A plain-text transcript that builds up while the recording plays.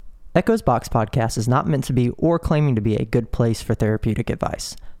Echo's Box podcast is not meant to be or claiming to be a good place for therapeutic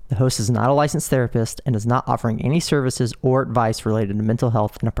advice. The host is not a licensed therapist and is not offering any services or advice related to mental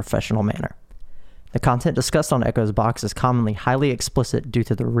health in a professional manner. The content discussed on Echo's Box is commonly highly explicit due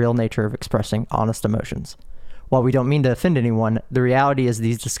to the real nature of expressing honest emotions. While we don't mean to offend anyone, the reality is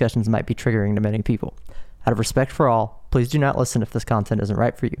these discussions might be triggering to many people. Out of respect for all, please do not listen if this content isn't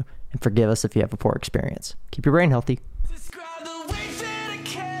right for you, and forgive us if you have a poor experience. Keep your brain healthy. Describe the weight that I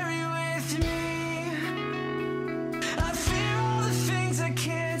carry with me. I fear all the things I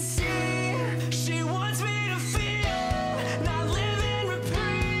can't see. She wants me to feel, not live in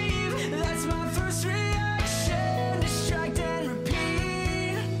reprieve. That's my first reaction, distract and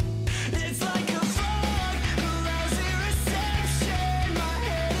repeat. It's like a fog, lousy reception. My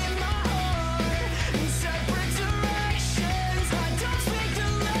head and my heart in separate directions. I don't speak the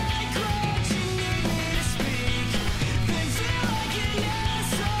language you need me to speak. Then feel like an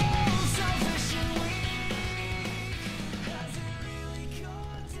asshole, selfish and weak. Has it really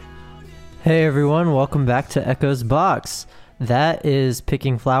gone down? Hey everyone, welcome back to Echo's Box. That is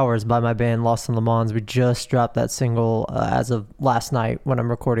Picking Flowers by my band Lost in Le Mans. We just dropped that single as of last night when I'm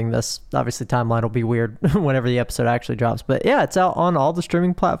recording this. Obviously, timeline will be weird whenever the episode actually drops. But yeah, it's out on all the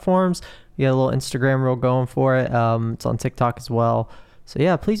streaming platforms. We got a little Instagram reel going for it. It's on TikTok as well. So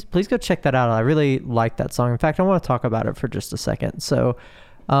yeah, please go check that out. I really like that song. In fact, I want to talk about it for just a second. So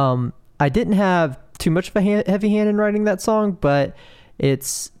I didn't have too much of a heavy hand in writing that song, but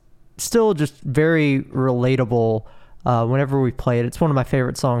it's still just very relatable whenever we play it. It's one of my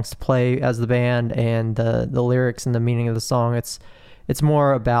favorite songs to play as the band, and the lyrics and the meaning of the song, it's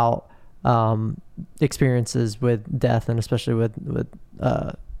more about experiences with death, and especially with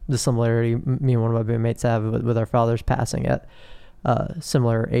the similarity me and one of my bandmates have with our fathers passing at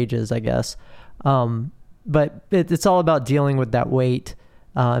similar ages, I guess. But it's all about dealing with that weight.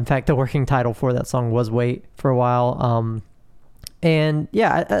 In fact, the working title for that song was Weight for a while. And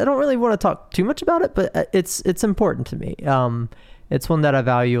yeah, I don't really want to talk too much about it, but it's important to me. It's one that I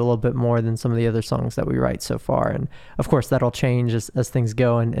value a little bit more than some of the other songs that we write so far. And of course that'll change as things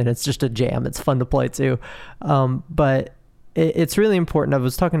go, and it's just a jam. It's fun to play too. But it's really important. I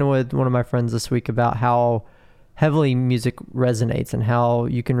was talking with one of my friends this week about how heavily music resonates and how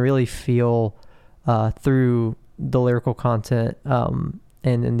you can really feel through the lyrical content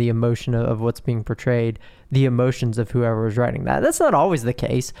and the emotion of what's being portrayed, the emotions of whoever is writing that. That's not always the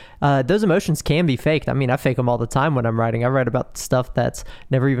case. Those emotions can be faked. I mean, I fake them all the time when I'm writing. I write about stuff that's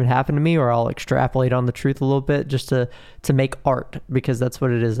never even happened to me, or I'll extrapolate on the truth a little bit just to make art, because that's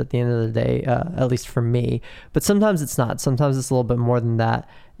what it is at the end of the day, at least for me. But sometimes it's not. Sometimes it's a little bit more than that.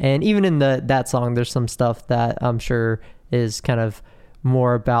 And even in that song, there's some stuff that I'm sure is kind of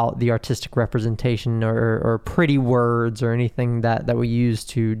more about the artistic representation or pretty words or anything that we use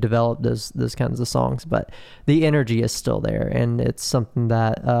to develop those kinds of songs, but the energy is still there, and it's something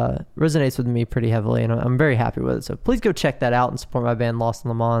that resonates with me pretty heavily, and I'm very happy with it. So please go check that out and support my band Lost in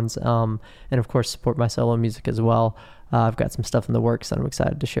Le Mans, and of course support my solo music as well. I've got some stuff in the works that I'm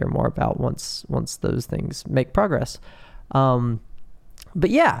excited to share more about once those things make progress. But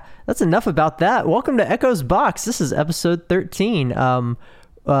yeah, that's enough about that. Welcome to Echo's Box. This is episode 13. The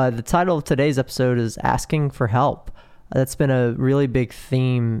title of today's episode is Asking for Help. That's been a really big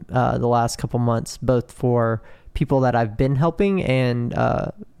theme the last couple months, both for people that I've been helping and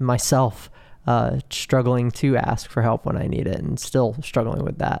myself struggling to ask for help when I need it, and still struggling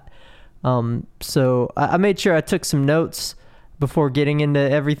with that. So I made sure I took some notes before getting into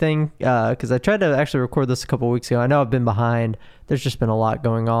everything, because I tried to actually record this a couple weeks ago. I know I've been behind. There's just been a lot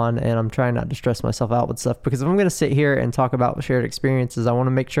going on, and I'm trying not to stress myself out with stuff, because if I'm going to sit here and talk about shared experiences, I want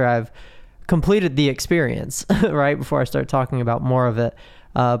to make sure I've completed the experience right before I start talking about more of it,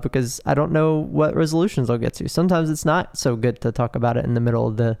 because I don't know what resolutions I'll get to. Sometimes it's not so good to talk about it in the middle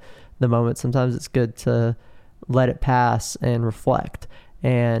of the moment. Sometimes it's good to let it pass and reflect.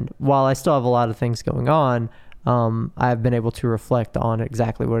 And while I still have a lot of things going on, I've been able to reflect on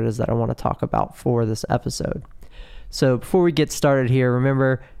exactly what it is that I want to talk about for this episode. So before we get started here,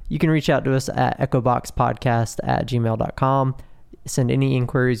 remember, you can reach out to us at echoboxpodcast@gmail.com. Send any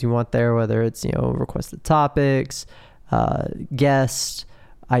inquiries you want there, whether it's, requested topics, guests,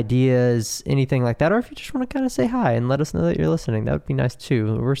 ideas, anything like that, or if you just want to kind of say hi and let us know that you're listening, that would be nice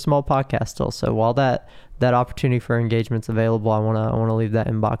too. We're a small podcast still, so while that opportunity for engagement's available, I want to leave that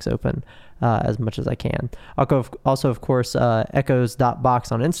inbox open as much as I can. I'll go also, of course,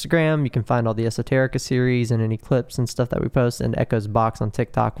 echoes.box on Instagram. You can find all the Esoterica series and any clips and stuff that we post, and Echoes Box on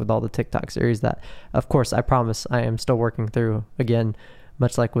TikTok with all the TikTok series that, of course, I promise I am still working through. Again,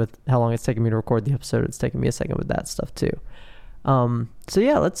 much like with how long it's taken me to record the episode, it's taken me a second with that stuff too. So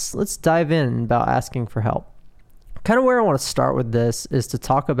yeah, let's dive in about asking for help. Kind of where I want to start with this is to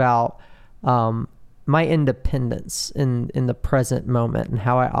talk about my independence in the present moment and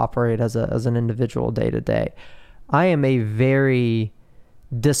how I operate as an individual day to day. I am a very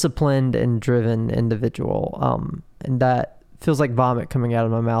disciplined and driven individual, and that feels like vomit coming out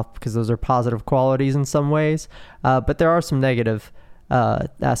of my mouth because those are positive qualities in some ways, but there are some negative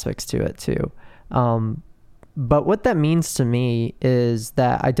aspects to it too. But what that means to me is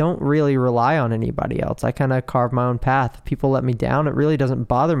that I don't really rely on anybody else. I kind of carve my own path. If people let me down, it really doesn't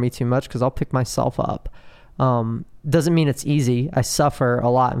bother me too much because I'll pick myself up. Doesn't mean it's easy. I suffer a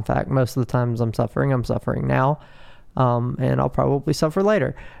lot. In fact, most of the times I'm suffering now. And I'll probably suffer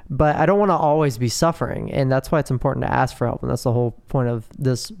later, but I don't want to always be suffering. And that's why it's important to ask for help. And that's the whole point of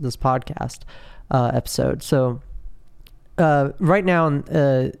this podcast episode. So right now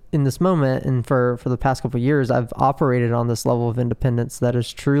in this moment and for the past couple of years, I've operated on this level of independence that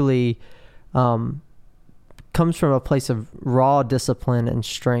is truly comes from a place of raw discipline and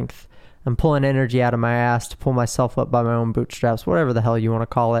strength. I'm pulling energy out of my ass to pull myself up by my own bootstraps, whatever the hell you want to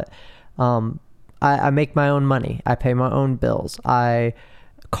call it. I make my own money. I pay my own bills. I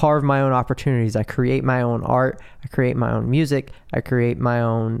carve my own opportunities. I create my own art. I create my own music. I create my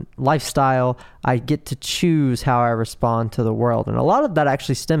own lifestyle. I get to choose how I respond to the world. And a lot of that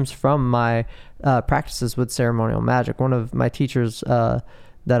actually stems from my practices with ceremonial magic. One of my teachers that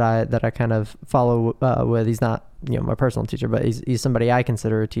I kind of follow with, he's not my personal teacher, but he's somebody I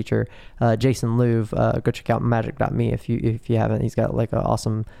consider a teacher, Jason Louv. Go check out magic.me if you haven't. He's got like an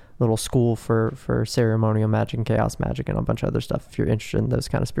awesome little school for ceremonial magic and chaos magic and a bunch of other stuff if you're interested in those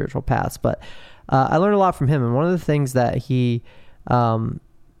kind of spiritual paths. But I learned a lot from him, and one of the things that he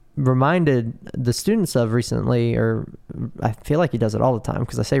reminded the students of recently, or I feel like he does it all the time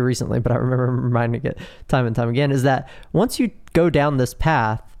because I say recently, but I remember reminding it time and time again, is that once you go down this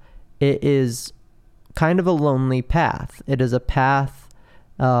path, it is kind of a lonely path. It is a path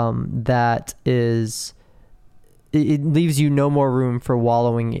that is... it leaves you no more room for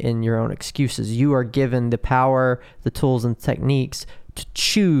wallowing in your own excuses. You are given the power, the tools, and techniques to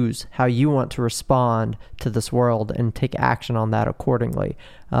choose how you want to respond to this world and take action on that accordingly.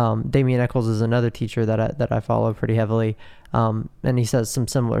 Damien Eccles is another teacher that I follow pretty heavily, and he says some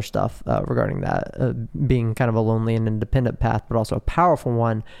similar stuff regarding that, being kind of a lonely and independent path, but also a powerful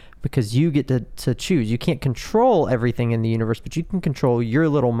one, because you get to choose. You can't control everything in the universe, but you can control your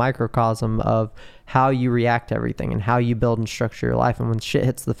little microcosm of how you react to everything and how you build and structure your life. And when shit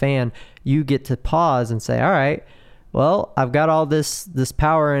hits the fan, you get to pause and say, all right, well, I've got all this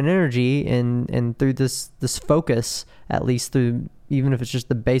power and energy, and through this focus, at least through, even if it's just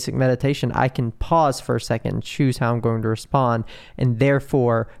the basic meditation, I can pause for a second, choose how I'm going to respond, and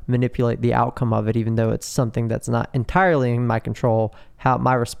therefore manipulate the outcome of it, even though it's something that's not entirely in my control. How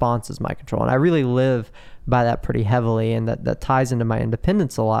my response is my control. And I really live by that pretty heavily, and that ties into my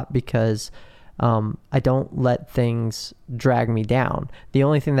independence a lot, because I don't let things drag me down. The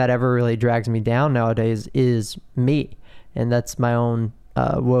only thing that ever really drags me down nowadays is me, and that's my own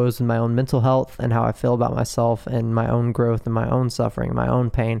woes and my own mental health and how I feel about myself and my own growth and my own suffering, my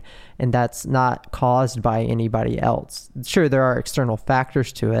own pain. And that's not caused by anybody else. Sure, there are external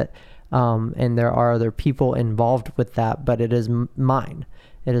factors to it, and there are other people involved with that, but it is mine.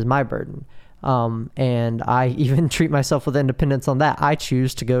 It is my burden. And I even treat myself with independence on that. I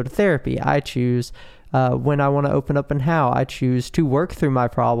choose to go to therapy. I choose when I want to open up and how. I choose to work through my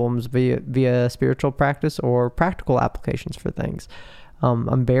problems via spiritual practice or practical applications for things.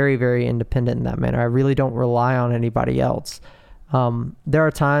 I'm very, very independent in that manner. I really don't rely on anybody else. There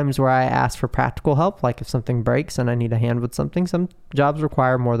are times where I ask for practical help, like if something breaks and I need a hand with something. Some jobs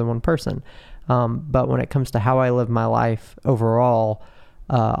require more than one person. But when it comes to how I live my life overall,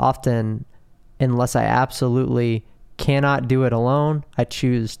 often, unless I absolutely cannot do it alone, I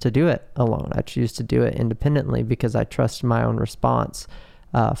choose to do it alone. I choose to do it independently because I trust my own response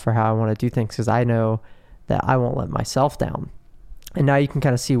for how I want to do things, because I know that I won't let myself down. And now you can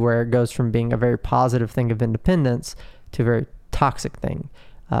kind of see where it goes from being a very positive thing of independence to a very toxic thing.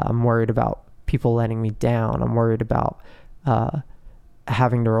 I'm worried about people letting me down. I'm worried about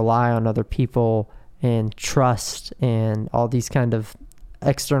having to rely on other people and trust and all these kind of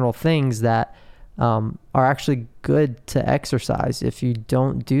external things that are actually good to exercise. If you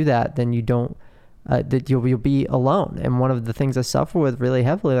don't do that, then you don't, that you'll be alone. And one of the things I suffer with really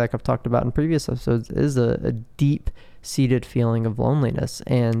heavily, like I've talked about in previous episodes, is a deep-seated feeling of loneliness.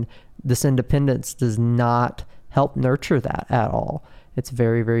 And this independence does not help nurture that at all. It's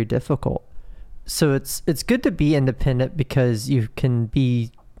very, very difficult. So it's good to be independent because you can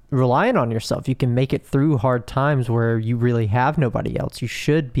be reliant on yourself. You can make it through hard times where you really have nobody else. You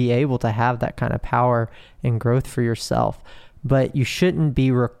should be able to have that kind of power and growth for yourself, but you shouldn't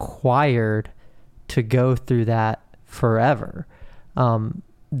be required to go through that forever.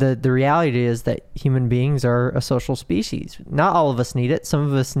 The reality is that human beings are a social species. Not all of us need it. Some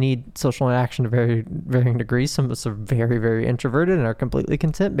of us need social interaction to varying degrees. Some of us are very, very introverted and are completely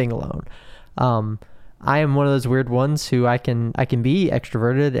content being alone. I am one of those weird ones who I can be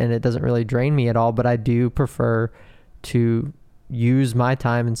extroverted and it doesn't really drain me at all, but I do prefer to use my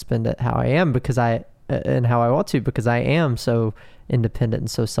time and spend it how I am and how I want to, because I am so independent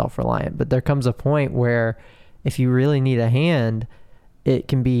and so self-reliant. But there comes a point where if you really need a hand, it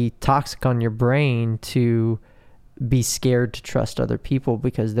can be toxic on your brain to be scared to trust other people,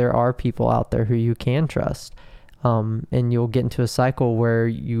 because there are people out there who you can trust. And you'll get into a cycle where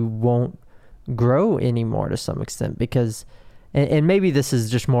you won't grow anymore to some extent, because, and maybe this is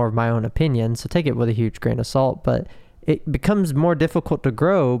just more of my own opinion, so take it with a huge grain of salt, but it becomes more difficult to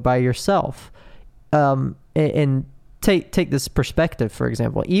grow by yourself. And take this perspective, for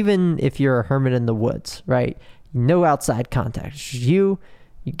example. Even if you're a hermit in the woods, right? No outside contact. It's just you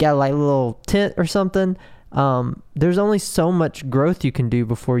got like a little tent or something. There's only so much growth you can do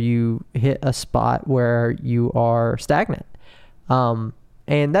before you hit a spot where you are stagnant.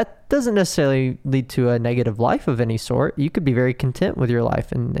 And that doesn't necessarily lead to a negative life of any sort. You could be very content with your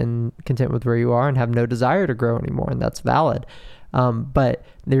life and content with where you are and have no desire to grow anymore, and that's valid. But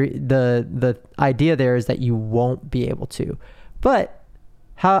the idea there is that you won't be able to. But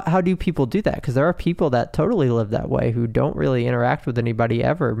how do people do that? Because there are people that totally live that way, who don't really interact with anybody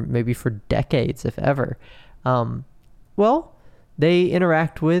ever, maybe for decades, if ever. Well, they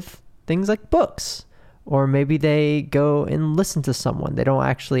interact with things like books, or maybe they go and listen to someone. They don't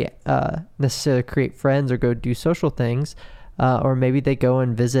actually necessarily create friends or go do social things, or maybe they go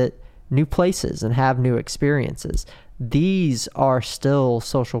and visit new places and have new experiences. These are still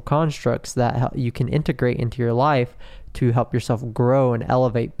social constructs that you can integrate into your life to help yourself grow and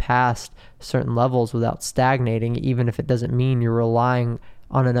elevate past certain levels without stagnating, even if it doesn't mean you're relying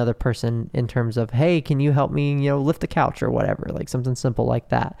on another person in terms of, hey, can you help me, lift the couch or whatever, like something simple like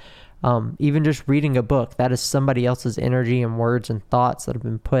that. Even just reading a book, that is somebody else's energy and words and thoughts that have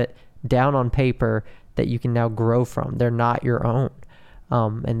been put down on paper that you can now grow from. They're not your own.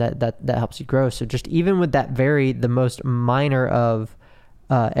 And that helps you grow. So just even with that the most minor of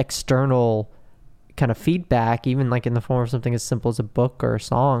external kind of feedback, even like in the form of something as simple as a book or a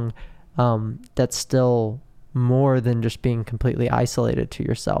song, that's still more than just being completely isolated to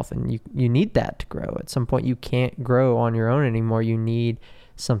yourself. And you need that to grow. At some point you can't grow on your own anymore. You need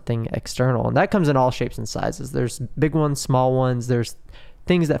something external, and that comes in all shapes and sizes. There's big ones, small ones, there's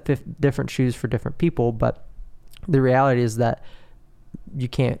things that fit different shoes for different people, but the reality is that you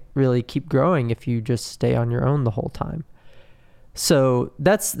can't really keep growing if you just stay on your own the whole time. So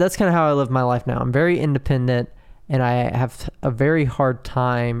that's kind of how I live my life now. I'm very independent, and I have a very hard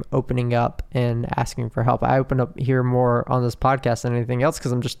time opening up and asking for help. I open up here more on this podcast than anything else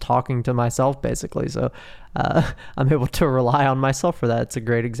because I'm just talking to myself basically. So I'm able to rely on myself for that. It's a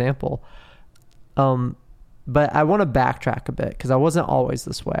great example. But I want to backtrack a bit, because I wasn't always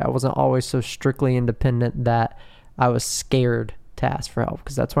this way. I wasn't always so strictly independent that I was scared to ask for help,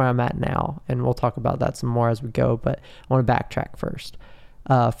 because that's where I'm at now, and we'll talk about that some more as we go. But I want to backtrack first.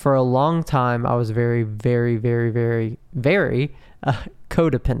 For a long time, I was very, very, very, very, very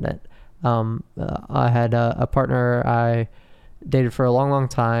codependent. I had a partner I dated for a long, long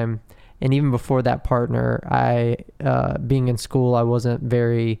time, and even before that partner, being in school, I wasn't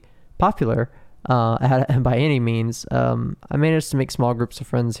very popular by any means. I managed to make small groups of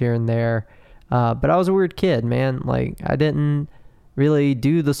friends here and there, but I was a weird kid, man. Like, I didn't really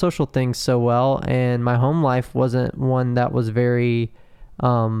do the social things so well, and my home life wasn't one that was very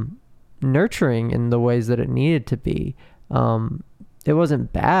nurturing in the ways that it needed to be. It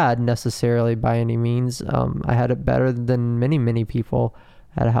wasn't bad necessarily by any means. I had it better than many, many people.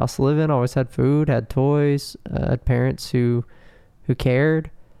 I had a house to live in, always had food, had toys, had parents who cared.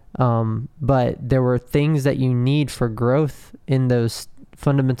 But there were things that you need for growth in those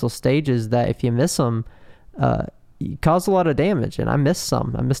fundamental stages that if you miss them, you cause a lot of damage. And I missed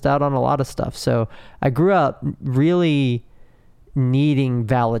some. I missed out on a lot of stuff. So I grew up really needing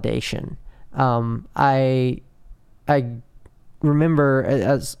validation. I remember,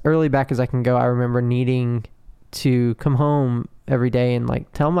 as early back as I can go, I remember needing to come home every day and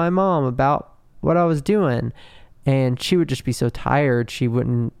like tell my mom about what I was doing. And she would just be so tired. She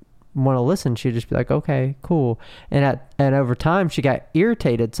wouldn't want to listen. She'd just be like, okay, cool. And over time, she got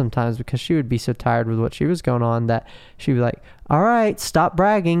irritated sometimes because she would be so tired with what she was going on that she'd be like, all right, stop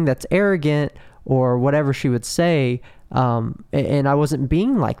bragging. That's arrogant, or whatever she would say. And I wasn't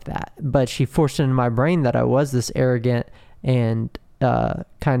being like that, but she forced it in my brain that I was this arrogant and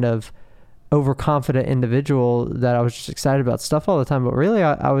kind of overconfident individual, that I was just excited about stuff all the time. But really,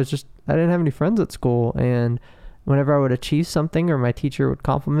 I didn't have any friends at school. And whenever I would achieve something, or my teacher would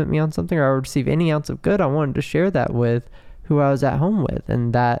compliment me on something, or I would receive any ounce of good, I wanted to share that with who I was at home with.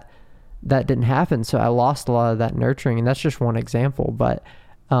 And that didn't happen. So I lost a lot of that nurturing. And that's just one example. But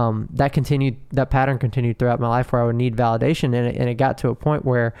that pattern continued throughout my life, where I would need validation. And it got to a point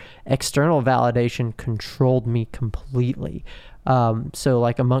where external validation controlled me completely. So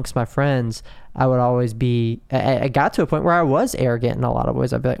like amongst my friends, I would always I got to a point where I was arrogant in a lot of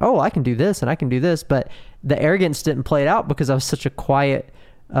ways. I'd be like, oh, I can do this and I can do this. But the arrogance didn't play it out because I was such a quiet,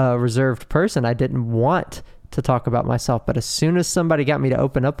 reserved person. I didn't want to talk about myself. But as soon as somebody got me to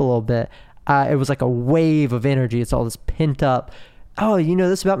open up a little bit, it was like a wave of energy. It's all this pent up, oh, you know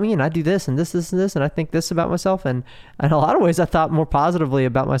this about me, and I do this and this and this, and I think this about myself. And in a lot of ways, I thought more positively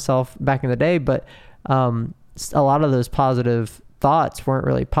about myself back in the day. But a lot of those positive thoughts weren't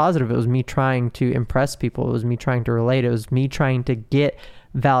really positive. It was me trying to impress people. It was me trying to relate. It was me trying to get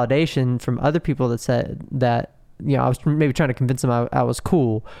validation from other people that said that, you know, I was maybe trying to convince them I was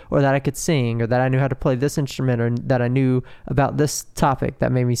cool, or that I could sing, or that I knew how to play this instrument, or that I knew about this topic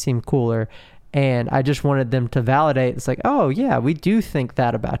that made me seem cooler. And I just wanted them to validate. It's like, oh yeah, we do think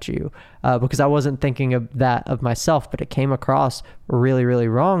that about you, because I wasn't thinking of that of myself. But it came across really, really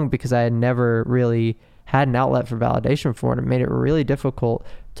wrong, because I had never really had an outlet for validation for it. It made it really difficult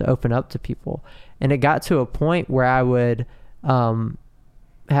to open up to people. And it got to a point where I would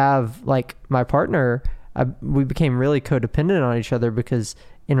have, like, my partner, we became really codependent on each other, because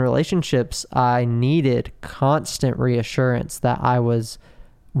in relationships, I needed constant reassurance that I was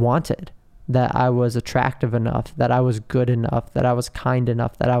wanted, that I was attractive enough, that I was good enough, that I was kind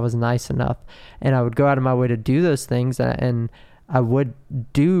enough, that I was nice enough. And I would go out of my way to do those things, and I would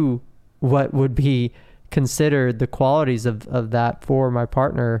do what would be considered the qualities of that for my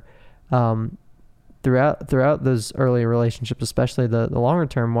partner throughout those early relationships, especially the longer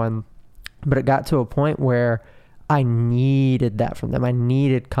term one. But it got to a point where I needed that from them. I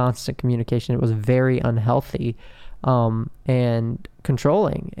needed constant communication. It was very unhealthy and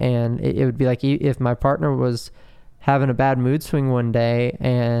controlling. And it would be like, if my partner was having a bad mood swing one day,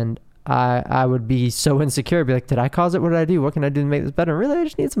 and I would be so insecure, I'd be like, did I cause it? What did I do? What can I do to make this better? And really, I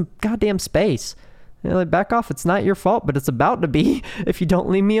just need some goddamn space. You know, like, back off. It's not your fault, but it's about to be if you don't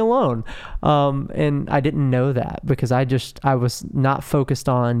leave me alone. And I didn't know that, because I was not focused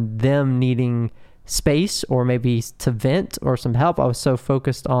on them needing space, or maybe to vent or some help. I was so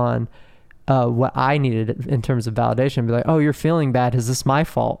focused on what I needed in terms of validation. Be like, oh, you're feeling bad. Is this my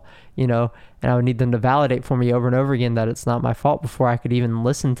fault? You know, and I would need them to validate for me over and over again that it's not my fault, before I could even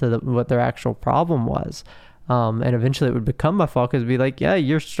listen to what their actual problem was. And eventually it would become my fault, because it'd be like, yeah,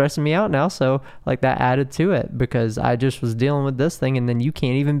 you're stressing me out now. So like, that added to it, because I just was dealing with this thing, and then you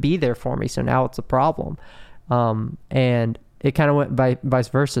can't even be there for me. So now it's a problem. And it kind of went vice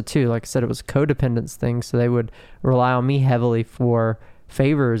versa too. Like I said, it was a codependence thing. So they would rely on me heavily for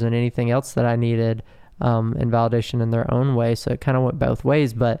favors and anything else that I needed, and validation in their own way. So it kind of went both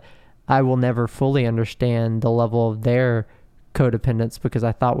ways, but I will never fully understand the level of their codependence, because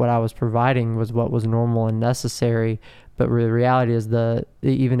I thought what I was providing was what was normal and necessary. But the reality is,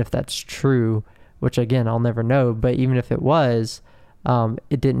 even if that's true, which again, I'll never know, but even if it was,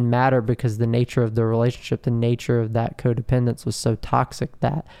 it didn't matter, because the nature of the relationship, the nature of that codependence was so toxic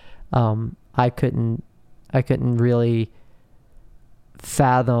that I couldn't really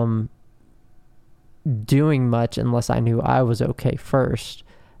fathom doing much unless I knew I was okay first.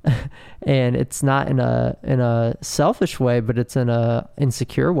 And it's not in a selfish way, but it's in a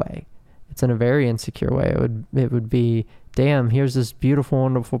insecure way. It's in a very insecure way. It would be, damn, here's this beautiful,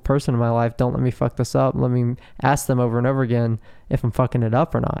 wonderful person in my life. Don't let me fuck this up. Let me ask them over and over again if I'm fucking it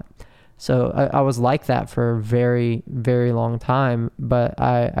up or not. So I was like that for a very, very long time, but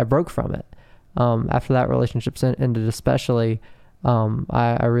I broke from it. After that relationship ended, especially,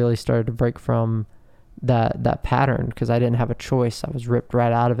 I really started to break from that pattern, because I didn't have a choice. I was ripped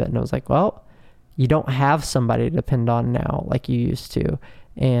right out of it. And I was like, well, you don't have somebody to depend on now like you used to.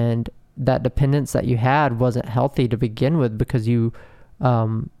 And that dependence that you had wasn't healthy to begin with, because you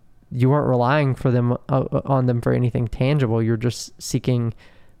weren't relying on them for anything tangible. You're just seeking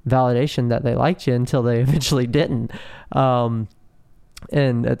validation that they liked you until they eventually didn't. And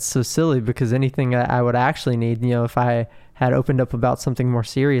it's so silly, because anything I would actually need, you know, if I had opened up about something more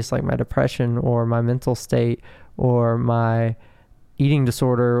serious like my depression or my mental state or my eating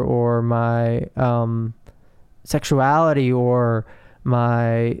disorder or my sexuality or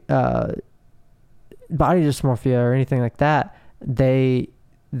my body dysmorphia or anything like that,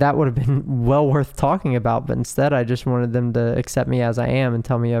 that would have been well worth talking about. But instead, I just wanted them to accept me as I am and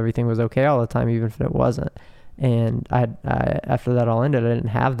tell me everything was okay all the time, even if it wasn't. And I after that all ended, I didn't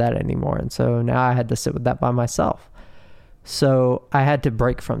have that anymore. And so now I had to sit with that by myself. So I had to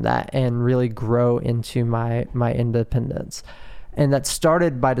break from that and really grow into my independence. And that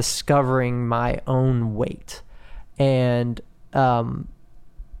started by discovering my own weight and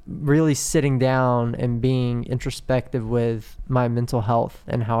really sitting down and being introspective with my mental health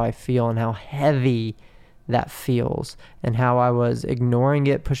and how I feel and how heavy that feels and how I was ignoring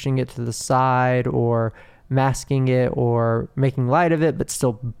it, pushing it to the side, or masking it or making light of it, but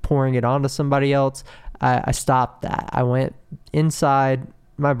still pouring it onto somebody else. I stopped that. I went inside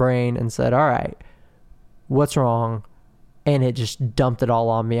my brain and said, all right, what's wrong? And it just dumped it all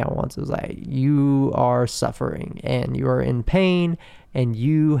on me at once. It was like, you are suffering and you are in pain and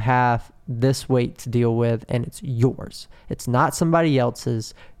you have this weight to deal with and it's yours. It's not somebody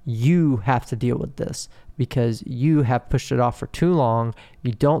else's. You have to deal with this because you have pushed it off for too long.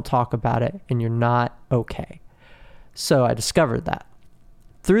 You don't talk about it and you're not okay. So I discovered that.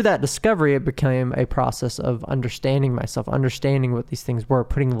 Through that discovery, it became a process of understanding myself, understanding what these things were,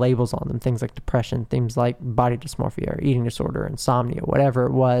 putting labels on them, things like depression, things like body dysmorphia or eating disorder, insomnia, whatever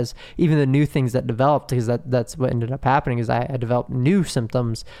it was. Even the new things that developed, because that's what ended up happening, is I developed new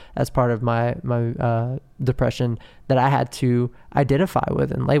symptoms as part of my depression that I had to identify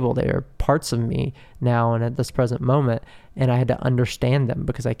with and label. They are parts of me now and at this present moment, and I had to understand them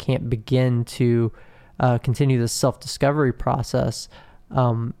because I can't begin to continue this self-discovery process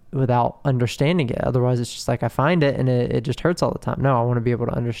without understanding it. Otherwise, it's just like I find it and it just hurts all the time. No, I want to be able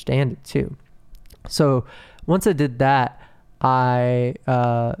to understand it too. So once I did that, I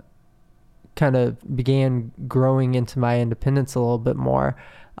kind of began growing into my independence a little bit more.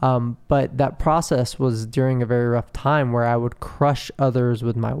 But that process was during a very rough time where I would crush others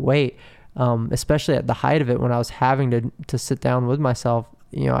with my weight, especially at the height of it when I was having to sit down with myself.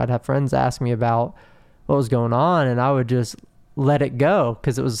 You know, I'd have friends ask me about what was going on and I would just let it go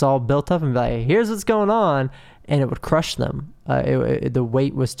because it was all built up and be like, here's what's going on, and it would crush them. The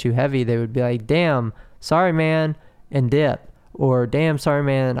weight was too heavy. They would be like, damn, sorry man, and dip, or damn, sorry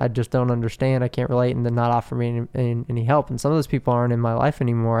man, I just don't understand, I can't relate, and then not offer me any help. And some of those people aren't in my life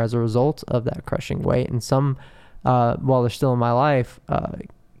anymore as a result of that crushing weight. And some, while they're still in my life,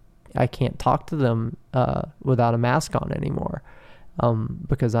 I can't talk to them without a mask on anymore.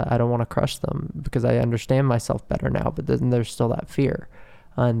 Because I don't want to crush them, because I understand myself better now, but then there's still that fear.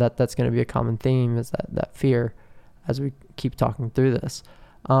 And that's going to be a common theme, is that fear as we keep talking through this.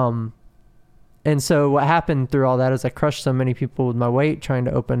 And so what happened through all that is I crushed so many people with my weight, trying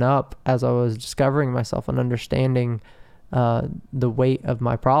to open up as I was discovering myself and understanding the weight of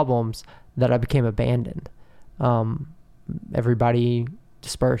my problems, that I became abandoned. Everybody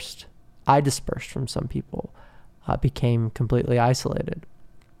dispersed. I dispersed from some people. Became completely isolated.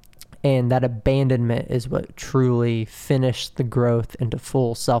 And that abandonment is what truly finished the growth into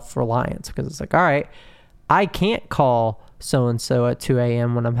full self-reliance, because it's like, all right, I can't call so-and-so at 2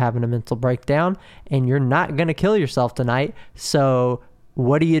 a.m. when I'm having a mental breakdown, and you're not going to kill yourself tonight. So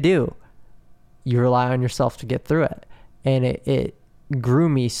what do? You rely on yourself to get through it. And it grew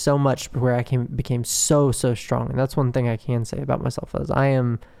me so much where I became so strong. And that's one thing I can say about myself, is I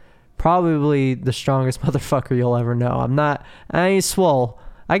am probably the strongest motherfucker you'll ever know. I ain't swole.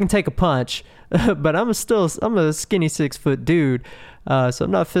 I can take a punch, but I'm a skinny 6-foot dude. So I'm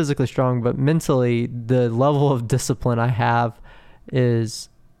not physically strong, but mentally the level of discipline I have is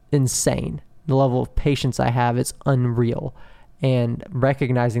insane. The level of patience I have is unreal. And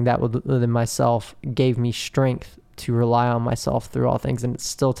recognizing that within myself gave me strength to rely on myself through all things. And it's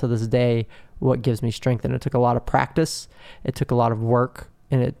still to this day what gives me strength. And it took a lot of practice. It took a lot of work.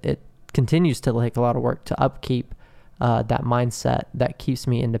 And it continues to take a lot of work to upkeep that mindset that keeps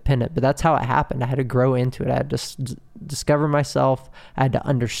me independent. But that's how it happened. I had to grow into it. I had to discover myself. I had to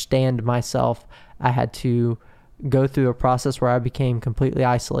understand myself. I had to go through a process where I became completely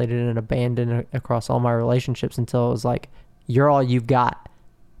isolated and abandoned across all my relationships, until it was like, you're all you've got.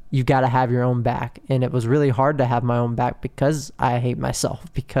 You've got to have your own back. And it was really hard to have my own back because I hate myself,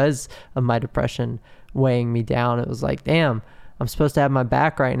 because of my depression weighing me down. It was like, damn, I'm supposed to have my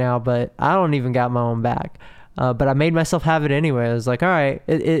back right now, but I don't even got my own back. But I made myself have it anyway. I was like, all right.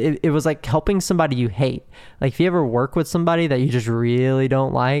 It was like helping somebody you hate. Like if you ever work with somebody that you just really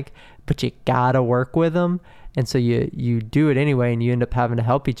don't like, but you gotta work with them. And so you do it anyway, and you end up having to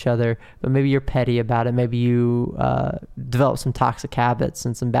help each other, but maybe you're petty about it. Maybe you develop some toxic habits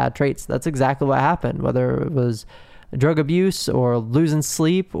and some bad traits. That's exactly what happened, whether it was drug abuse or losing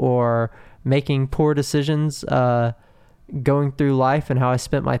sleep or making poor decisions going through life, and how I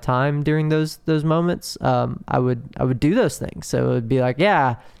spent my time during those moments. I would do those things. So it would be like,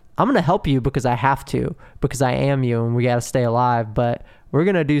 yeah, I'm going to help you because I have to, because I am you and we got to stay alive, but we're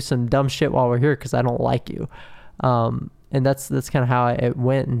going to do some dumb shit while we're here because I don't like you. And that's kind of how it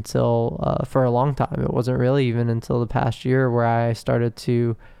went until, for a long time. It wasn't really even until the past year where I started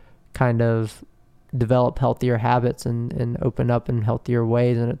to kind of develop healthier habits and open up in healthier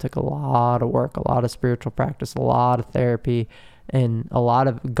ways. And it took a lot of work, a lot of spiritual practice, a lot of therapy, and a lot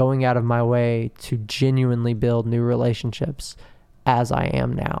of going out of my way to genuinely build new relationships as I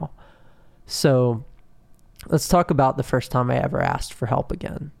am now. So let's talk about the first time I ever asked for help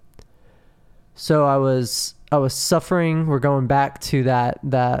again. So I was suffering. We're going back to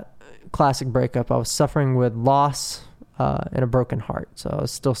that classic breakup. I was suffering with loss and a broken heart. So I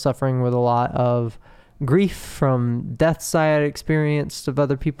was still suffering with a lot of grief from deaths I had experienced of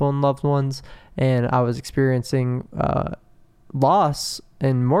other people and loved ones. And I was experiencing loss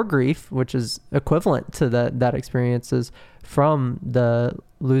and more grief, which is equivalent to that experiences from the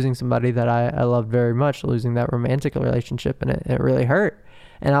losing somebody that I loved very much, losing that romantic relationship. And it really hurt.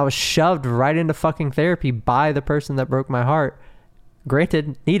 And I was shoved right into fucking therapy by the person that broke my heart.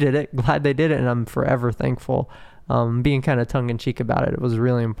 Granted, needed it, glad they did it, and I'm forever thankful. Being kind of tongue-in-cheek about it, it was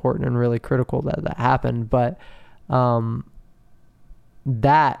really important and really critical that happened. But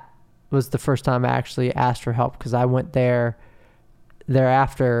that was the first time I actually asked for help, because I went thereafter,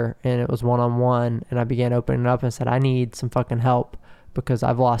 and it was one-on-one, and I began opening up and said, I need some fucking help because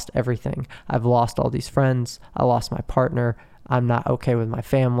I've lost everything. I've lost all these friends. I lost my partner. I'm not okay with my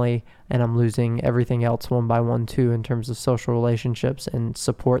family, and I'm losing everything else one by one too, in terms of social relationships and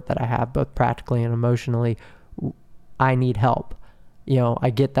support that I have, both practically and emotionally. I need help. I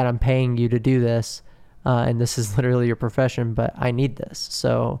get that I'm paying you to do this, and this is literally your profession, but I need this.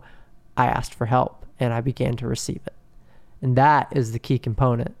 So I asked for help, and I began to receive it. And that is the key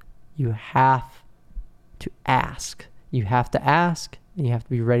component. You have to ask. You have to ask, and you have to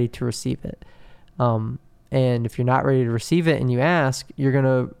be ready to receive it. And if you're not ready to receive it and you ask, you're going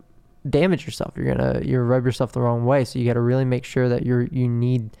to damage yourself. You're rub yourself the wrong way. So you got to really make sure that you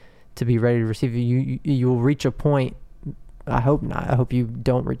need to be ready to receive it. You will reach a point. I hope not. I hope you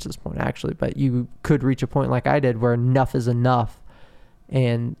don't reach this point actually, but you could reach a point like I did where enough is enough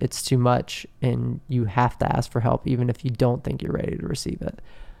and it's too much, and you have to ask for help even if you don't think you're ready to receive it.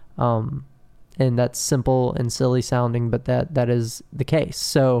 And that's simple and silly sounding, but that is the case.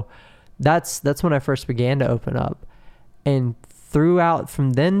 So that's when I first began to open up. And throughout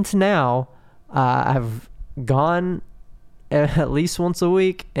from then to now, I've gone at least once a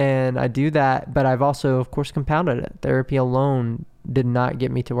week, and I do that, but I've also, of course, compounded it. Therapy alone did not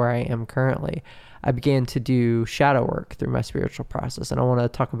get me to where I am currently. I began to do shadow work through my spiritual process, and I want to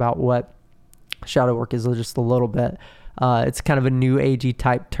talk about what shadow work is just a little bit. It's kind of a new agey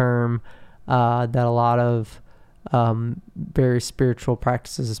type term that a lot of very spiritual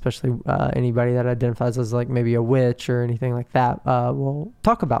practices, especially anybody that identifies as like maybe a witch or anything like that, will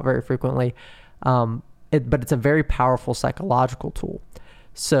talk about very frequently. But it's a very powerful psychological tool.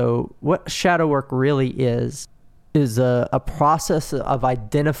 So what shadow work really is a process of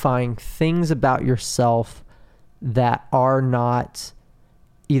identifying things about yourself that are not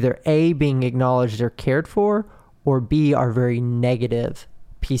either A, being acknowledged or cared for, or B, are very negative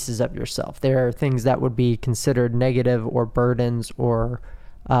pieces of yourself. There are things that would be considered negative or burdens or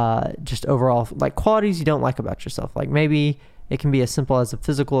just overall like qualities you don't like about yourself. Like maybe it can be as simple as a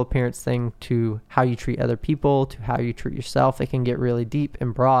physical appearance thing to how you treat other people, to how you treat yourself. It can get really deep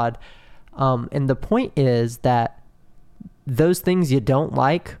and broad. And the point is that those things you don't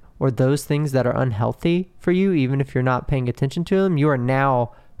like, or those things that are unhealthy for you, even if you're not paying attention to them, you are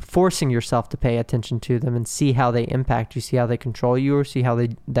now forcing yourself to pay attention to them and see how they impact you, see how they control you, or see how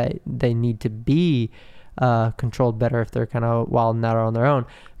they need to be controlled better if they're kind of wild out on their own,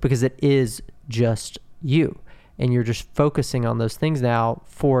 because it is just you. And you're just focusing on those things now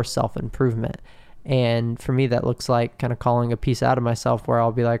for self-improvement. And for me, that looks like kind of calling a piece out of myself where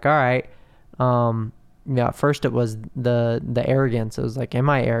I'll be like, all right, at first it was the arrogance. It was like, am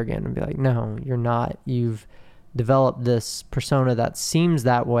I arrogant? And be like, no, you're not. You've developed this persona that seems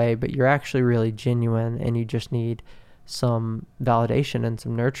that way, but you're actually really genuine, and you just need some validation and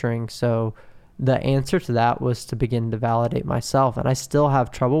some nurturing. So the answer to that was to begin to validate myself. And I still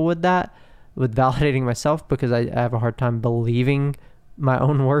have trouble with that, with validating myself, because I have a hard time believing my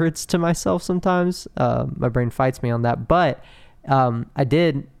own words to myself sometimes. My brain fights me on that, but I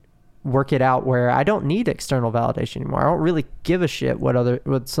did work it out where I don't need external validation anymore. I don't really give a shit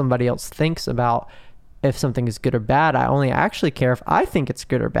what somebody else thinks about if something is good or bad. I only actually care if I think it's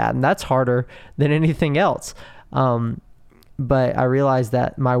good or bad, and that's harder than anything else. But I realized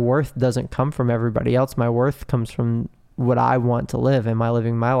that my worth doesn't come from everybody else. My worth comes from what I want to live. Am I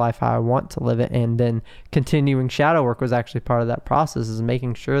living my life how I want to live it? And then continuing shadow work was actually part of that process, is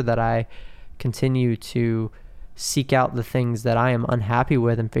making sure that I continue to seek out the things that I am unhappy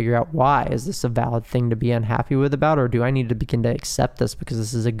with and figure out, why is this a valid thing to be unhappy with about, or do I need to begin to accept this because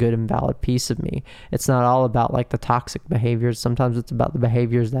this is a good and valid piece of me? It's not all about like the toxic behaviors. Sometimes it's about the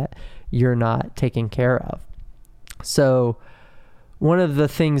behaviors that you're not taking care of. So one of the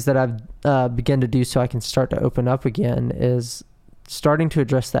things that I've begun to do so I can start to open up again is starting to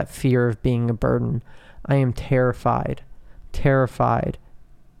address that fear of being a burden. I am terrified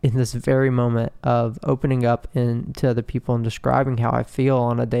in this very moment of opening up to other people and describing how I feel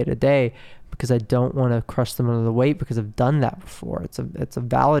on a day-to-day, because I don't want to crush them under the weight, because I've done that before. It's a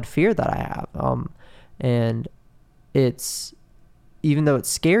valid fear that I have. And it's, even though it's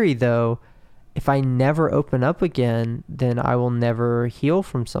scary though, if I never open up again, then I will never heal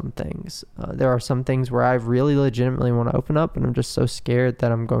from some things. There are some things where I really legitimately want to open up, and I'm just so scared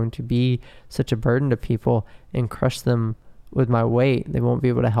that I'm going to be such a burden to people and crush them with my weight. They won't be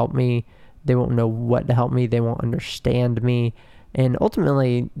able to help me. They won't know what to help me. They won't understand me. And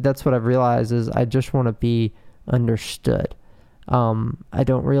ultimately, that's what I've realized, is I just want to be understood. I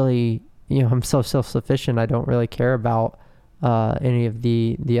don't really, I'm so self-sufficient. I don't really care about any of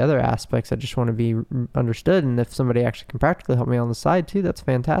the other aspects. I just want to be understood. And if somebody actually can practically help me on the side too, that's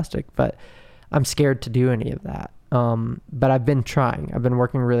fantastic. But I'm scared to do any of that. But I've been trying. I've been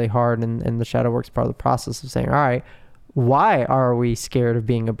working really hard, and the shadow work's part of the process of saying, all right, why are we scared of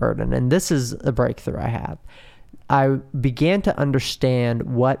being a burden? And this is a breakthrough I have. I began to understand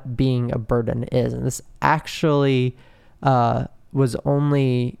what being a burden is. And this actually was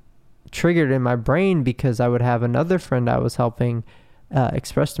only triggered in my brain because I would have another friend I was helping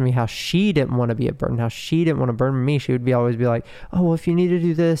express to me how she didn't want to be a burden, how she didn't want to burden me. She would always be like, oh, well, if you need to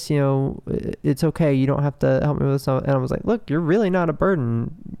do this, it's okay. You don't have to help me with this. And I was like, look, you're really not a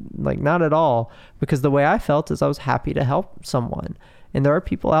burden. Like, not at all. Because the way I felt is I was happy to help someone. And there are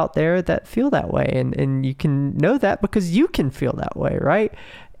people out there that feel that way. And you can know that because you can feel that way, right?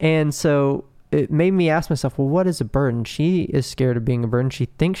 And so it made me ask myself, well, what is a burden? She is scared of being a burden. She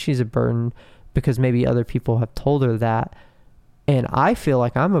thinks she's a burden because maybe other people have told her that. And I feel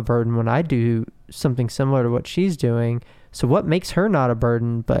like I'm a burden when I do something similar to what she's doing. So what makes her not a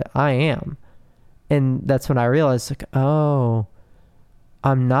burden, but I am? And that's when I realized, like, oh,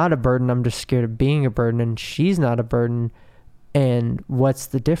 I'm not a burden. I'm just scared of being a burden, and she's not a burden. And what's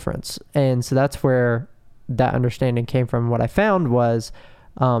the difference? And so that's where that understanding came from. What I found was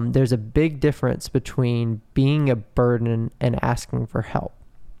there's a big difference between being a burden and asking for help.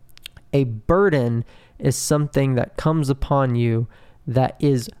 A burden is something that comes upon you that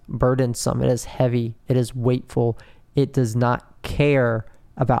is burdensome. It is heavy. It is weightful. It does not care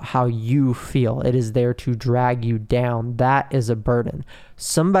about how you feel. It is there to drag you down. That is a burden.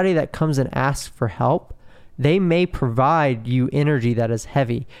 Somebody that comes and asks for help, they may provide you energy that is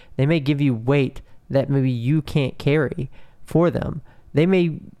heavy. They may give you weight that maybe you can't carry for them. They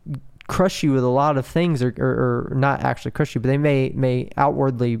may crush you with a lot of things, or not actually crush you, but they may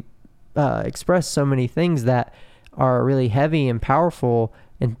outwardly express so many things that are really heavy and powerful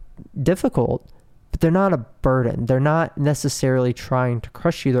and difficult, but they're not a burden. They're not necessarily trying to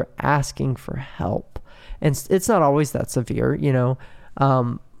crush you. They're asking for help. And it's not always that severe,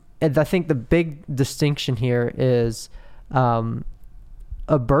 and I think the big distinction here is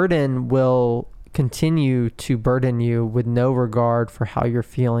a burden will continue to burden you with no regard for how you're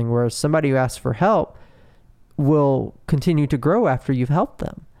feeling, whereas somebody who asks for help will continue to grow after you've helped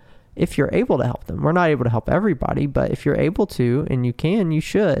them. If you're able to help them. We're not able to help everybody, but if you're able to, and you can, you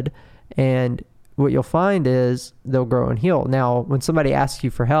should. And what you'll find is they'll grow and heal. Now, when somebody asks you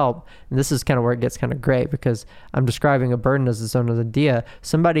for help, and this is kind of where it gets kind of great, because I'm describing a burden as its own idea.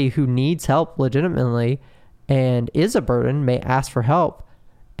 Somebody who needs help legitimately and is a burden may ask for help,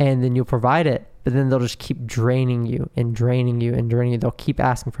 and then you'll provide it, but then they'll just keep draining you and draining you and draining you. They'll keep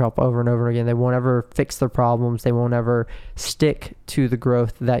asking for help over and over again. They won't ever fix their problems. They won't ever stick to the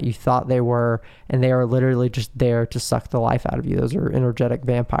growth that you thought they were, and they are literally just there to suck the life out of you. Those are energetic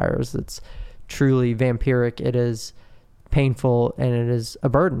vampires. It's truly vampiric. It is painful, and it is a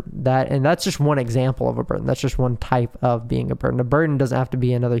burden. And that's just one example of a burden. That's just one type of being a burden. A burden doesn't have to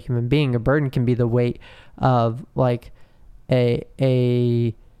be another human being. A burden can be the weight of like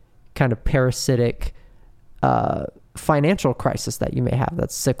a kind of parasitic financial crisis that you may have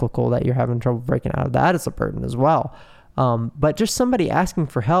that's cyclical, that you're having trouble breaking out of. That is a burden as well. But just somebody asking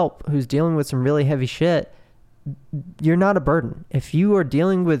for help who's dealing with some really heavy shit, you're not a burden. If you are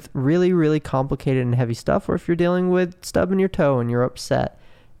dealing with really, really complicated and heavy stuff, or if you're dealing with stubbing your toe and you're upset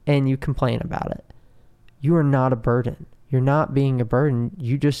and you complain about it, you are not a burden. You're not being a burden.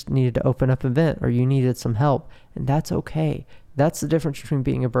 You just needed to open up and vent, or you needed some help, and that's okay. That's the difference between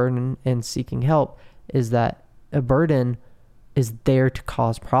being a burden and seeking help, is that a burden is there to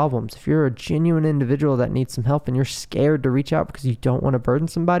cause problems. If you're a genuine individual that needs some help and you're scared to reach out because you don't want to burden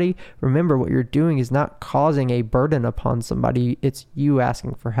somebody, remember what you're doing is not causing a burden upon somebody. It's you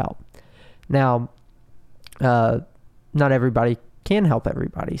asking for help. Now, not everybody can help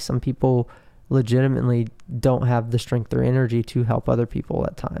everybody. Some people legitimately don't have the strength or energy to help other people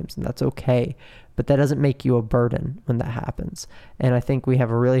at times, and that's okay. But that doesn't make you a burden when that happens. And I think we have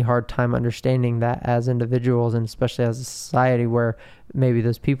a really hard time understanding that as individuals, and especially as a society, where maybe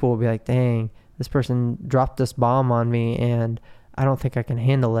those people will be like, dang, this person dropped this bomb on me and I don't think I can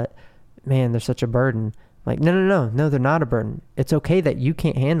handle it. Man, they're such a burden. Like, no, they're not a burden. It's okay that you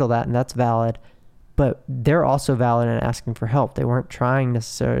can't handle that, and that's valid. But they're also valid in asking for help. They weren't trying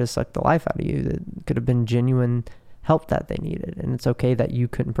necessarily to suck the life out of you. It could have been genuine help that they needed. And it's okay that you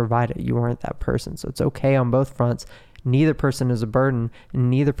couldn't provide it. You weren't that person. So it's okay on both fronts. Neither person is a burden, and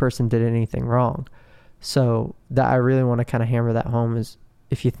neither person did anything wrong. So that I really want to kind of hammer that home is,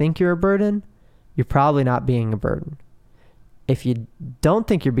 if you think you're a burden, you're probably not being a burden. If you don't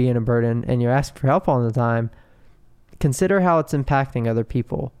think you're being a burden and you're asking for help all the time, consider how it's impacting other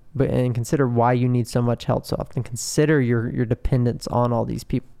people. And consider why you need so much help so often. Consider your dependence on all these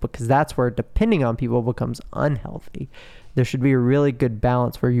people, because that's where depending on people becomes unhealthy. There should be a really good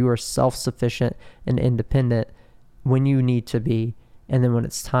balance where you are self-sufficient and independent when you need to be, and then when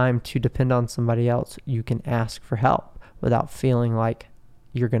it's time to depend on somebody else, you can ask for help without feeling like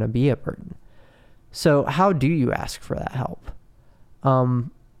you're going to be a burden. So how do you ask for that help?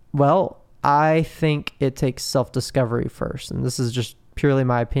 Well, I think it takes self-discovery first, and this is just purely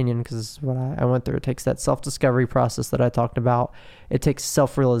my opinion, because this is what I went through. It takes that self-discovery process that I talked about. It takes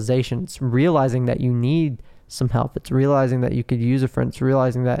self-realization. It's realizing that you need some help. It's realizing that you could use a friend. It's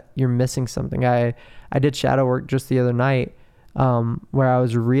realizing that you're missing something. I did shadow work just the other night, where I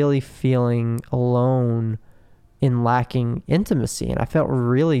was really feeling alone in lacking intimacy, and I felt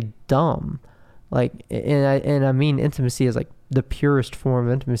really dumb. Like, and I mean intimacy is like the purest form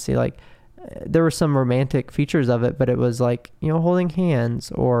of intimacy. Like, there were some romantic features of it, but it was like, holding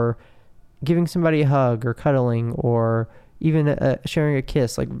hands or giving somebody a hug or cuddling or even sharing a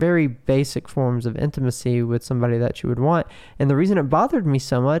kiss, like very basic forms of intimacy with somebody that you would want. And the reason it bothered me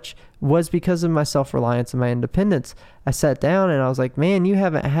so much was because of my self-reliance and my independence. I sat down and I was like, man, you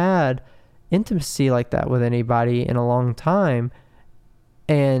haven't had intimacy like that with anybody in a long time.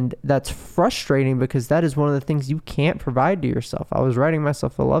 And that's frustrating, because that is one of the things you can't provide to yourself. I was writing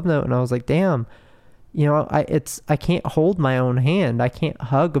myself a love note and I was like, damn, I can't hold my own hand. I can't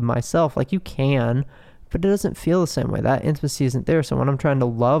hug myself. Like, you can, but it doesn't feel the same way. That intimacy isn't there. So when I'm trying to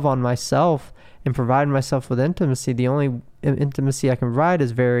love on myself and provide myself with intimacy, the only intimacy I can provide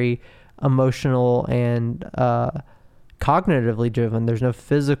is very emotional and cognitively driven. There's no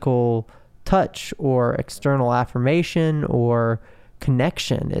physical touch or external affirmation or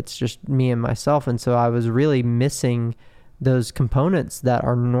connection. It's just me and myself. And so I was really missing those components that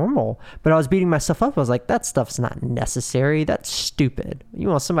are normal, but I was beating myself up. I was like, that stuff's not necessary. That's stupid. You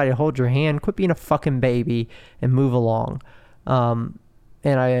want somebody to hold your hand? Quit being a fucking baby and move along. And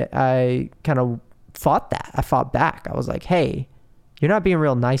I kind of fought that. I fought back. I was like, hey, you're not being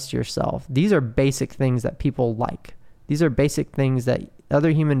real nice to yourself. These are basic things that people like. These are basic things that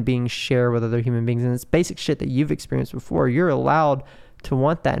other human beings share with other human beings, and it's basic shit that you've experienced before. You're allowed to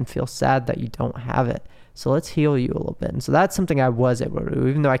want that and feel sad that you don't have it. So let's heal you a little bit. And so that's something I was able to do.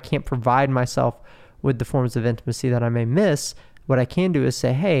 Even though I can't provide myself with the forms of intimacy that I may miss, what I can do is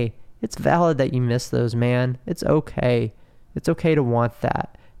say, hey, it's valid that you miss those, man. It's okay. It's okay to want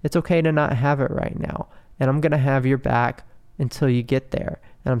that. It's okay to not have it right now. And I'm going to have your back until you get there.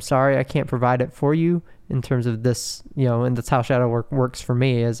 And I'm sorry I can't provide it for you in terms of this, and that's how shadow work works for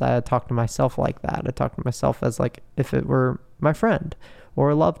me, is I talk to myself like that. I talk to myself as like if it were my friend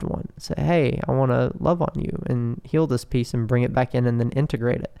or a loved one. Say, hey, I want to love on you and heal this piece and bring it back in and then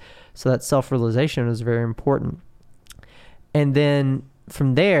integrate it. So that self-realization is very important. And then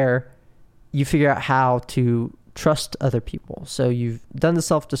from there, you figure out how to trust other people. So you've done the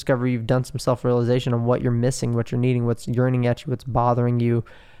self-discovery, you've done some self-realization on what you're missing, what you're needing, what's yearning at you, what's bothering you.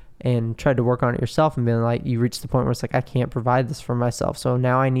 and tried to work on it yourself and being like, you reach the point where it's like, I can't provide this for myself. So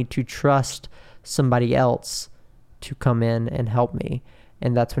now I need to trust somebody else to come in and help me.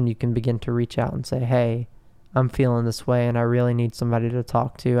 And that's when you can begin to reach out and say, hey, I'm feeling this way and I really need somebody to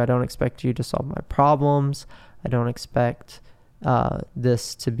talk to. I don't expect you to solve my problems. I don't expect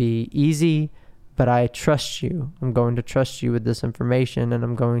this to be easy, but I trust you. I'm going to trust you with this information, and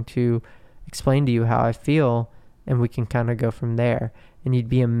I'm going to explain to you how I feel, and we can kind of go from there. And you'd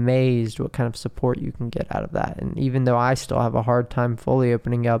be amazed what kind of support you can get out of that. And even though I still have a hard time fully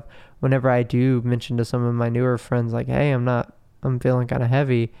opening up, whenever I do mention to some of my newer friends, like, hey, I'm feeling kind of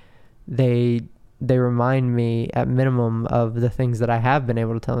heavy, they remind me at minimum of the things that I have been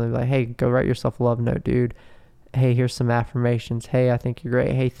able to tell them, like, hey, go write yourself a love note, dude. Hey, here's some affirmations. Hey, I think you're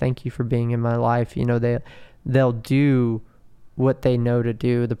great. Hey, thank you for being in my life. You know, they'll do what they know to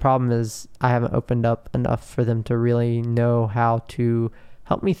do. The problem is I haven't opened up enough for them to really know how to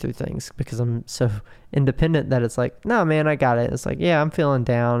help me through things, because I'm so independent that it's like, no, man, I got it. It's like, yeah, I'm feeling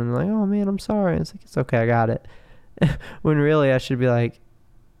down, and like, oh man, I'm sorry. And it's like, it's okay, I got it. When really I should be like,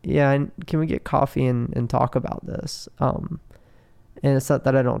 yeah, can we get coffee and talk about this? And it's not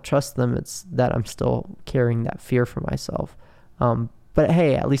that I don't trust them, it's that I'm still carrying that fear for myself. But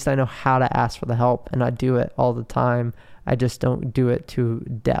hey, at least I know how to ask for the help, and I do it all the time. I just don't do it to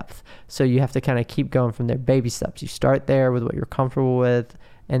depth. So you have to kind of keep going from there, baby steps. You start there with what you're comfortable with,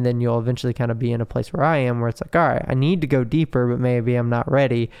 and then you'll eventually kind of be in a place where I am, where it's like, all right, I need to go deeper, but maybe I'm not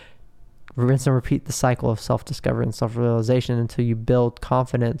ready. Rinse and repeat the cycle of self-discovery and self-realization until you build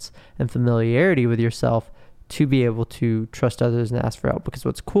confidence and familiarity with yourself to be able to trust others and ask for help. Because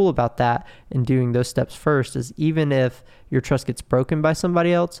what's cool about that and doing those steps first is, even if your trust gets broken by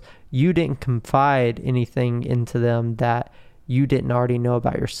somebody else, you didn't confide anything into them that you didn't already know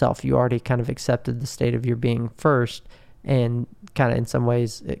about yourself. You already kind of accepted the state of your being first, and kind of in some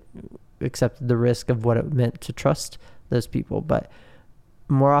ways accepted the risk of what it meant to trust those people. But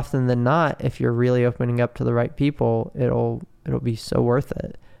more often than not, if you're really opening up to the right people, it'll be so worth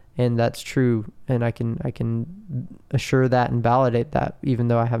it. And that's true, and I can assure that and validate that. Even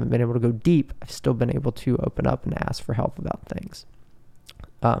though I haven't been able to go deep, I've still been able to open up and ask for help about things.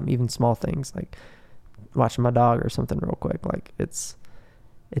 Even small things like watching my dog or something real quick. Like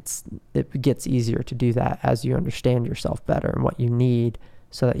it gets easier to do that as you understand yourself better and what you need,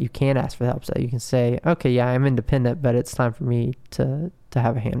 so that you can ask for help, so that you can say, okay, yeah, I'm independent, but it's time for me to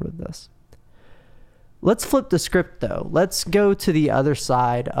have a hand with this. Let's flip the script though. Let's go to the other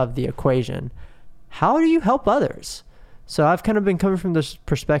side of the equation. How do you help others? So I've kind of been coming from this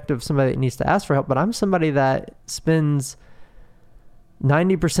perspective of somebody that needs to ask for help, but I'm somebody that spends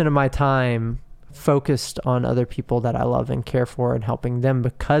 90% of my time focused on other people that I love and care for and helping them,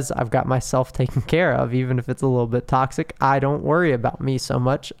 because I've got myself taken care of. Even if it's a little bit toxic, I don't worry about me so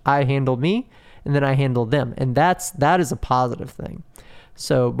much. I handle me, and then I handle them. And that is a positive thing.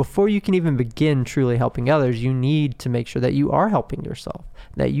 So before you can even begin truly helping others, you need to make sure that you are helping yourself,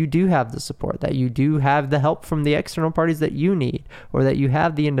 that you do have the support, that you do have the help from the external parties that you need, or that you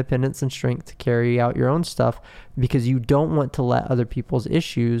have the independence and strength to carry out your own stuff, because you don't want to let other people's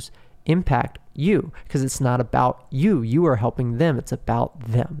issues impact you, because it's not about you. You are helping them. It's about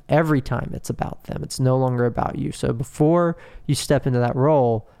them. Every time it's about them. It's no longer about you. So before you step into that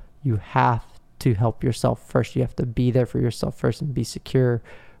role, you have to help yourself first. You have to be there for yourself first and be secure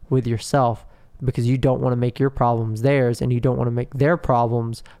with yourself, because you don't want to make your problems theirs, and you don't want to make their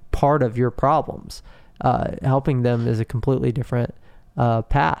problems part of your problems. Helping them is a completely different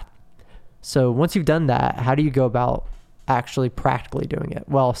path. So once you've done that, how do you go about actually practically doing it?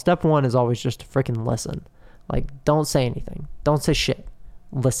 Well, step one is always just to freaking listen. Like, don't say anything. Don't say shit.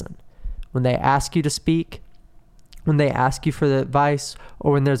 Listen. When they ask you to speak, when they ask you for the advice,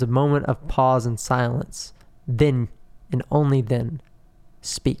 or when there's a moment of pause and silence, then and only then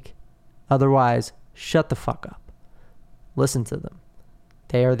speak. Otherwise, shut the fuck up. Listen to them.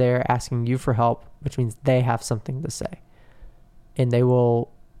 They are there asking you for help, which means they have something to say. And they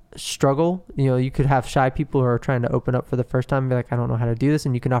will struggle. You know, you could have shy people who are trying to open up for the first time and be like, I don't know how to do this.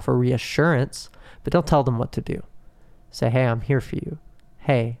 And you can offer reassurance, but don't tell them what to do. Say, hey, I'm here for you.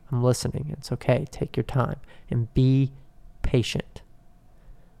 Hey, I'm listening. It's okay. Take your time and be patient.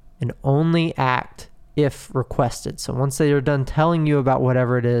 And only act if requested. So once they are done telling you about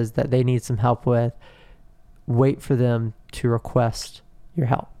whatever it is that they need some help with, wait for them to request your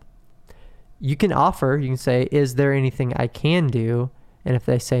help. You can offer, you can say, is there anything I can do? And if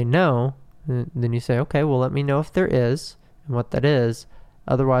they say no, then you say, okay, well, let me know if there is and what that is.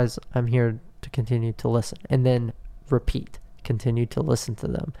 Otherwise, I'm here to continue to listen. And then repeat. Continue to listen to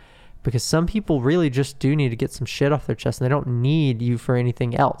them. because some people really just do need to get some shit off their chest and they don't need you for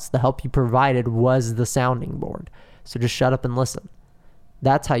anything else. The help you provided was the sounding board. So just shut up and listen.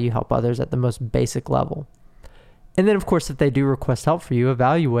 That's how you help others at the most basic level. And then, of course, if they do request help for you,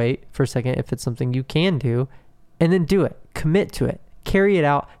 evaluate for a second if it's something you can do, and then do it. Commit to it. Carry it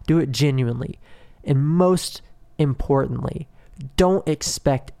out. Do it genuinely. And most importantly, don't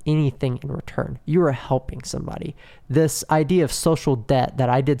expect anything in return. You are helping somebody. This idea of social debt, that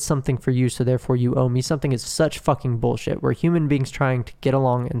I did something for you, so therefore you owe me something, is such fucking bullshit. We're human beings trying to get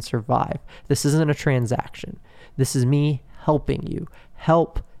along and survive. This isn't a transaction. This is me helping you.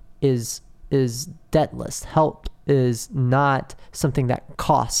 Help is debtless. Help is not something that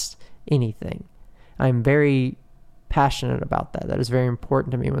costs anything. I'm very passionate about that. That is very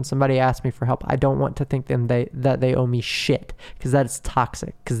important to me. When somebody asks me for help, I don't want to think that they owe me shit, because that is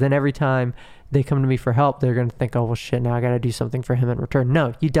toxic. Because then every time they come to me for help, they're going to think, oh, well, shit, now I got to do something for him in return.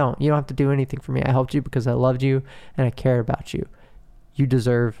 No, you don't. You don't have to do anything for me. I helped you because I loved you and I cared about you. You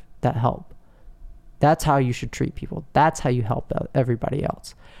deserve that help. That's how you should treat people. That's how you help everybody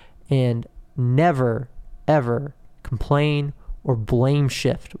else. And never, ever complain or blame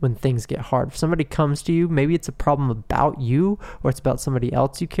shift when things get hard. If somebody comes to you, maybe it's a problem about you or it's about somebody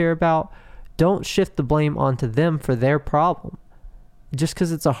else you care about, don't shift the blame onto them for their problem. Just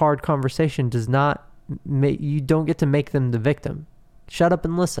because it's a hard conversation does not make, you don't get to make them the victim. Shut up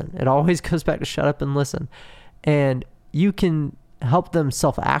and listen. It always goes back to shut up and listen. And you can help them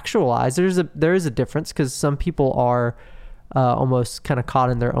self-actualize. There is a difference, because some people are almost kind of caught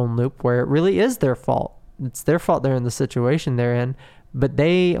in their own loop where it really is their fault. It's their fault they're in the situation they're in, but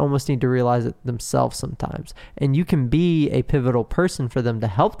they almost need to realize it themselves sometimes. And you can be a pivotal person for them to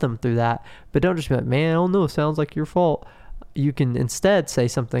help them through that, but don't just be like, man, oh no, it sounds like your fault. You can instead say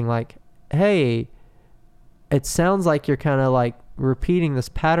something like, hey, it sounds like you're kind of like repeating this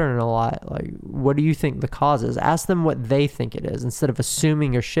pattern a lot. Like, what do you think the cause is? Ask them what they think it is instead of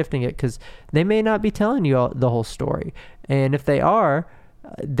assuming or shifting it, because they may not be telling you the whole story. And if they are,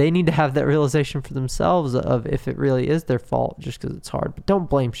 they need to have that realization for themselves of if it really is their fault just because it's hard. But don't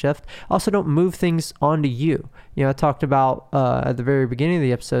blame shift. Also, don't move things onto you. You know, I talked about at the very beginning of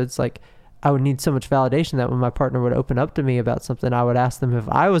the episodes, like, I would need so much validation that when my partner would open up to me about something, I would ask them if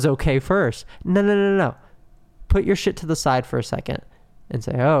I was okay first. No. Put your shit to the side for a second and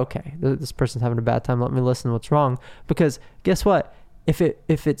say, oh, okay, this person's having a bad time. Let me listen. What's wrong? Because guess what? If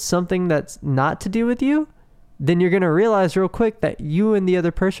it's something that's not to do with you, then you're going to realize real quick that you and the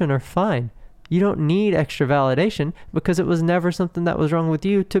other person are fine. You don't need extra validation because it was never something that was wrong with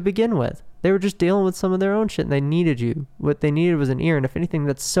you to begin with. They were just dealing with some of their own shit and they needed you. What they needed was an ear. And if anything,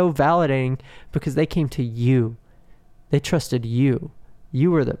 that's so validating because they came to you. They trusted you. You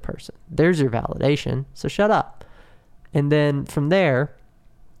were the person. There's your validation. So shut up. And then from there,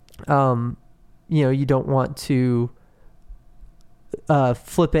 you don't want to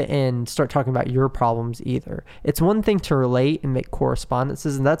flip it and start talking about your problems either. It's one thing to relate and make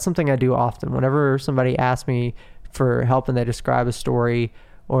correspondences, and that's something I do often. Whenever somebody asks me for help and they describe a story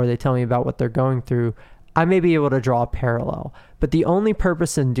or they tell me about what they're going through, I may be able to draw a parallel. But the only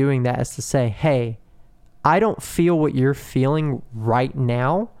purpose in doing that is to say, hey, I don't feel what you're feeling right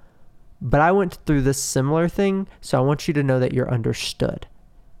now, but I went through this similar thing, so I want you to know that you're understood.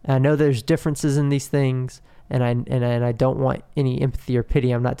 And I know there's differences in these things, and I don't want any empathy or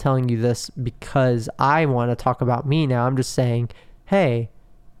pity. I'm not telling you this because I want to talk about me now. I'm just saying, hey,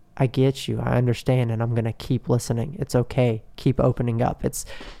 I get you. I understand, and I'm going to keep listening. It's okay. Keep opening up. It's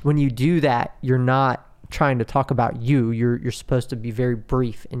when you do that, you're not trying to talk about you. You're supposed to be very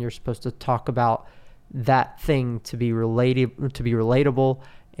brief, and you're supposed to talk about that thing to be relatable,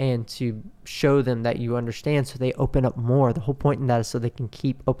 and to show them that you understand so they open up more. The whole point in that is so they can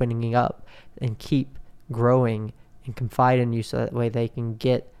keep opening up and keep growing and confide in you so that way they can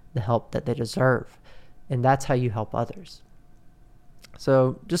get the help that they deserve. And that's how you help others.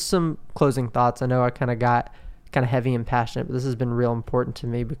 So just some closing thoughts. I know I kind of got heavy and passionate, but this has been real important to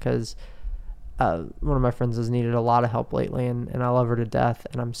me because one of my friends has needed a lot of help lately, and I love her to death,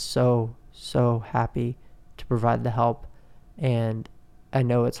 and I'm so happy to provide the help. And I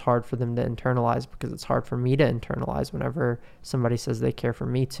know it's hard for them to internalize because it's hard for me to internalize whenever somebody says they care for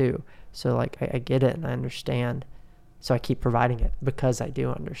me too. So like, I get it and I understand. So I keep providing it because I do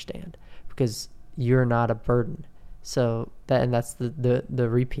understand, because you're not a burden. So that's the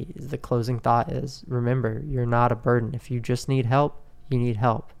repeat, is the closing thought is, remember, you're not a burden. If you just need help, you need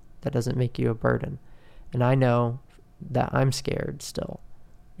help. That doesn't make you a burden. And I know that I'm scared still,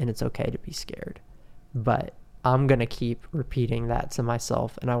 and it's okay to be scared, but I'm going to keep repeating that to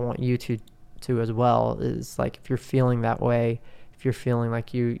myself, and I want you to as well. Is like, if you're feeling that way, if you're feeling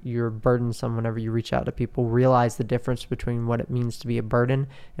like you're burdensome whenever you reach out to people, realize the difference between what it means to be a burden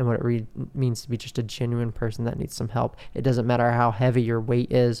and what it means to be just a genuine person that needs some help. It doesn't matter how heavy your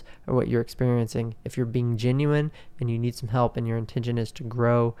weight is or what you're experiencing. If you're being genuine and you need some help and your intention is to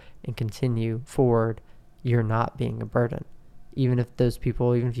grow and continue forward, you're not being a burden. Even if those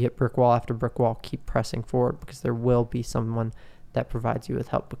people, even if you hit brick wall after brick wall, keep pressing forward, because there will be someone that provides you with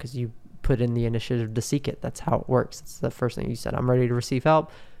help because you put in the initiative to seek it. That's how it works. It's the first thing you said. I'm ready to receive help.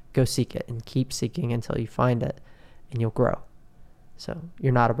 Go seek it, and keep seeking until you find it, and you'll grow. So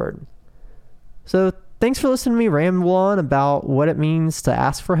you're not a burden. So thanks for listening to me ramble on about what it means to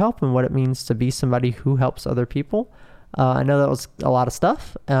ask for help and what it means to be somebody who helps other people. I know that was a lot of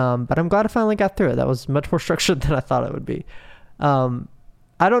stuff, but I'm glad I finally got through it. That was much more structured than I thought it would be.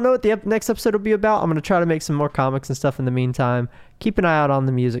 I don't know what the next episode will be about. I'm going to try to make some more comics and stuff in the meantime. Keep an eye out on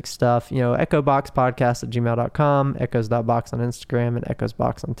the music stuff. echoboxpodcast@gmail.com, echoes.box on Instagram, and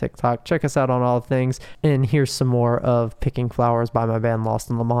echoesbox on TikTok. Check us out on all things. And here's some more of Picking Flowers by my band Lost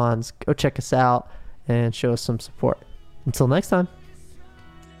in Le Mans. Go check us out and show us some support. Until next time.